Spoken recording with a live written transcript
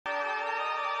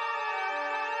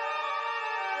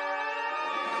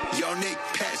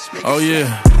Oh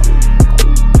yeah.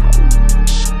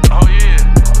 Oh yeah.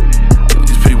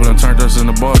 These people done turned us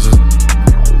into bosses.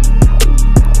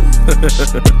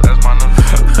 That's my number.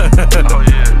 Oh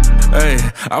yeah. Hey,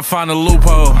 I found a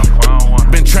loophole. I found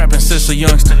one. Been trapping since a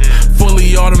youngster. Yeah.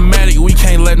 Fully automatic, we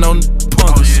can't let no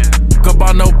punk us. Oh, yeah.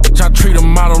 About no bitch, I treat a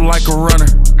model like a runner.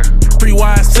 Free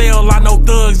YSL, I know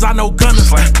thugs, I know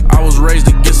gunners. I was raised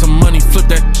to get some money, flip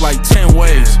that like 10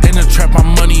 ways. In the trap,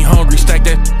 I'm money hungry, stack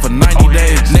that for 90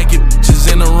 days. Naked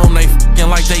bitches in the room, they f***ing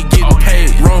like they getting paid.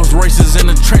 Rolls Royces in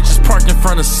the trenches, parked in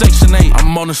front of Section 8.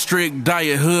 I'm on a strict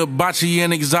diet, hood, bocce,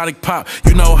 and exotic pop.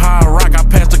 You know how I rock, I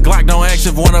pass the Glock, don't ask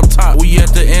if one up top. We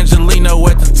at the Angelino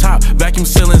at the top, vacuum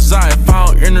sealing Zaya. If I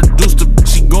don't introduce the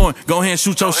bitch, she going, go ahead and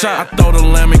shoot your shot. I throw the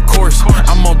lamb in course,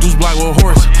 I'm on Deuce Block with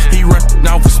horse. He run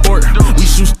out for sport, we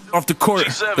shoot off the court.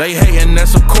 They hating,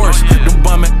 that's of course. Them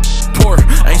bum poor,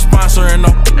 ain't sponsoring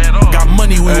no. Got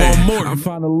money, we want more. I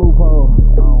found a loophole.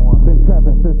 Been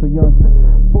trapping since a youngster.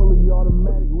 Fully automatic.